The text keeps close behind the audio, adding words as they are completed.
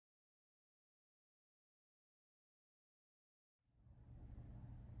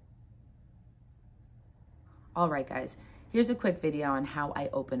All right, guys, here's a quick video on how I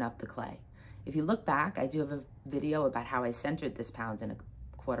open up the clay. If you look back, I do have a video about how I centered this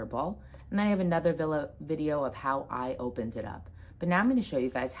 £1.25 ball, and then I have another video of how I opened it up. But now I'm going to show you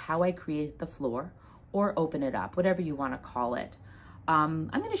guys how I create the floor or open it up, whatever you want to call it. I'm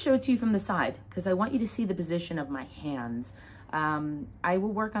going to show it to you from the side because I want you to see the position of my hands. I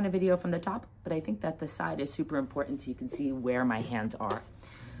will work on a video from the top, but I think that the side is super important so you can see where my hands are.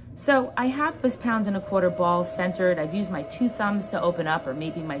 So I have this £1.25 ball centered. I've used my 2 thumbs to open up, or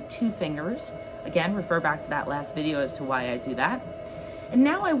maybe my 2 fingers. Again, refer back to that last video as to why I do that. And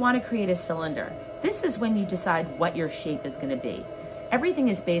now I want to create a cylinder. This is when you decide what your shape is going to be. Everything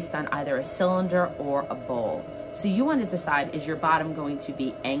is based on either a cylinder or a bowl. So you want to decide, is your bottom going to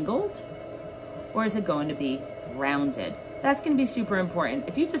be angled or is it going to be rounded? That's going to be super important.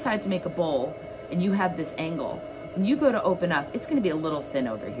 If you decide to make a bowl and you have this angle, when you go to open up, it's going to be a little thin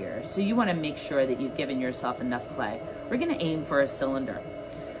over here. So you want to make sure that you've given yourself enough clay. We're going to aim for a cylinder.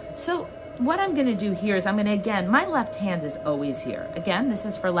 So what I'm going to do here is I'm going to, again, my left hand is always here. Again, this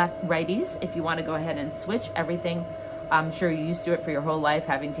is for righties. If you want to go ahead and switch everything, I'm sure you're used to it for your whole life,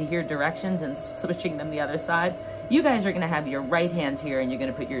 having to hear directions and switching them the other side. You guys are going to have your right hand here and you're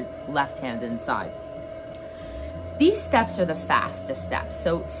going to put your left hand inside. These steps are the fastest steps.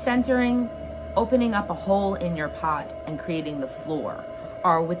 So centering, opening up a hole in your pot and creating the floor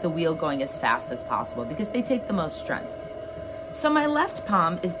are with the wheel going as fast as possible because they take the most strength. So my left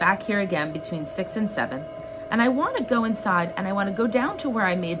palm is back here again between 6 and 7, and I want to go inside and I want to go down to where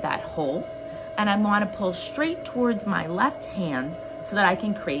I made that hole, and I want to pull straight towards my left hand so that I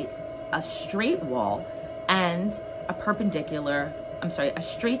can create a straight wall and a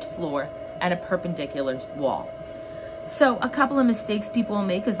straight floor and a perpendicular wall. So a couple of mistakes people will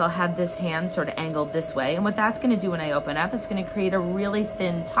make is they'll have this hand sort of angled this way. And what that's going to do when I open up, it's going to create a really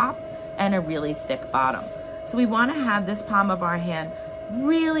thin top and a really thick bottom. So we want to have this palm of our hand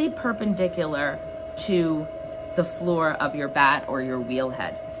really perpendicular to the floor of your bat or your wheel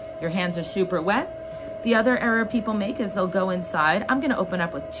head. Your hands are super wet. The other error people make is they'll go inside. I'm going to open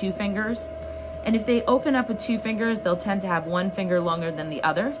up with 2 fingers. And if they open up with 2 fingers, they'll tend to have 1 finger longer than the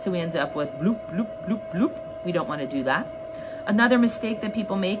other. So we end up with bloop, bloop, bloop, bloop. We don't want to do that. Another mistake that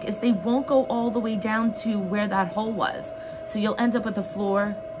people make is they won't go all the way down to where that hole was. So you'll end up with a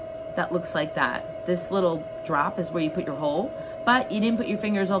floor that looks like that. This little drop is where you put your hole, but you didn't put your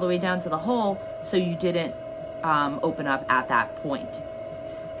fingers all the way down to the hole, so you didn't open up at that point.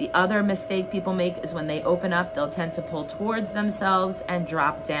 The other mistake people make is when they open up, they'll tend to pull towards themselves and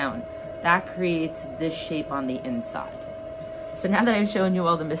drop down. That creates this shape on the inside. So now that I've shown you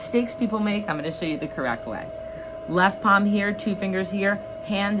all the mistakes people make, I'm going to show you the correct way. Left palm here, 2 fingers here,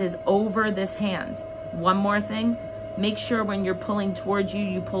 hand is over this hand. One more thing, make sure when you're pulling towards you,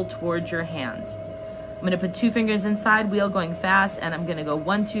 you pull towards your hand. I'm going to put 2 fingers inside, wheel going fast, and I'm going to go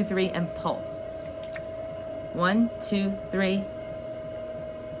 1, 2, 3, and pull. 1, 2, 3,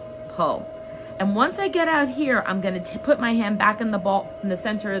 pull. And once I get out here, I'm going to put my hand back in the ball, in the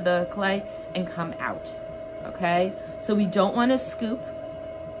center of the clay, and come out. Okay? So we don't want to scoop.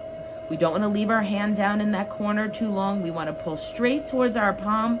 We don't want to leave our hand down in that corner too long. We want to pull straight towards our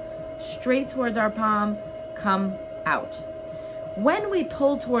palm, come out. When we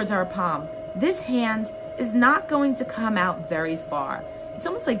pull towards our palm, this hand is not going to come out very far. It's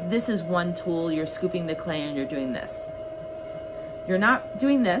almost like this is one tool. You're scooping the clay and you're doing this. You're not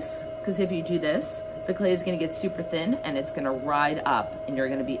doing this, because if you do this, the clay is going to get super thin and it's going to ride up and you're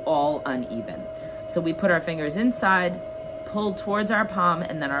going to be all uneven. So we put our fingers inside, pulled towards our palm,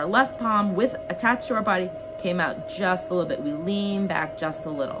 and then our left palm attached to our body came out just a little bit. We lean back just a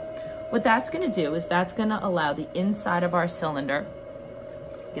little. What that's going to do is that's going to allow the inside of our cylinder,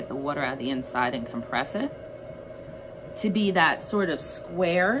 get the water out of the inside and compress it, to be that sort of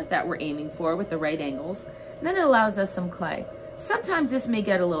square that we're aiming for with the right angles. And then it allows us some clay. Sometimes this may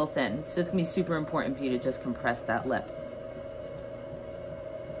get a little thin, so it's going to be super important for you to just compress that lip.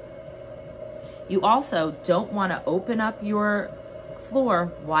 You also don't want to open up your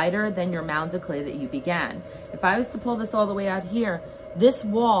floor wider than your mound of clay that you began. If I was to pull this all the way out here, this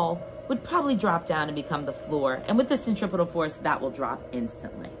wall would probably drop down and become the floor. And with the centripetal force, that will drop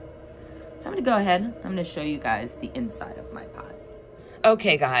instantly. So I'm going to go ahead, I'm going to show you guys the inside of my pot.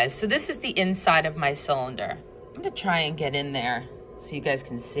 Okay guys, so this is the inside of my cylinder. I'm going to try and get in there so you guys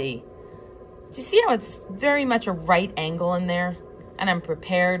can see. Do you see how it's very much a right angle in there? And I'm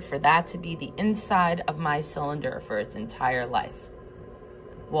prepared for that to be the inside of my cylinder for its entire life.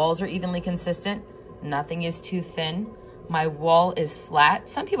 Walls are evenly consistent. Nothing is too thin. My wall is flat.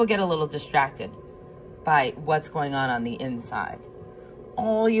 Some people get a little distracted by what's going on the inside.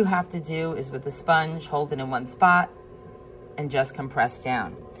 all you have to do is with the sponge, hold it in one spot and just compress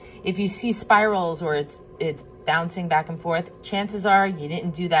down. If you see spirals or it's bouncing back and forth, chances are you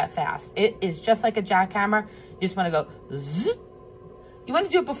didn't do that fast. It is just like a jackhammer. You just want to go zzz. You want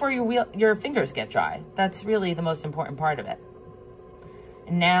to do it before your fingers get dry. That's really the most important part of it.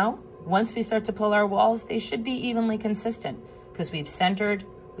 And now, once we start to pull our walls, they should be evenly consistent because we've centered,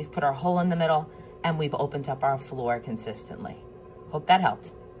 we've put our hole in the middle, and we've opened up our floor consistently. Hope that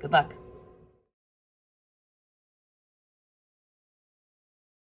helped. Good luck.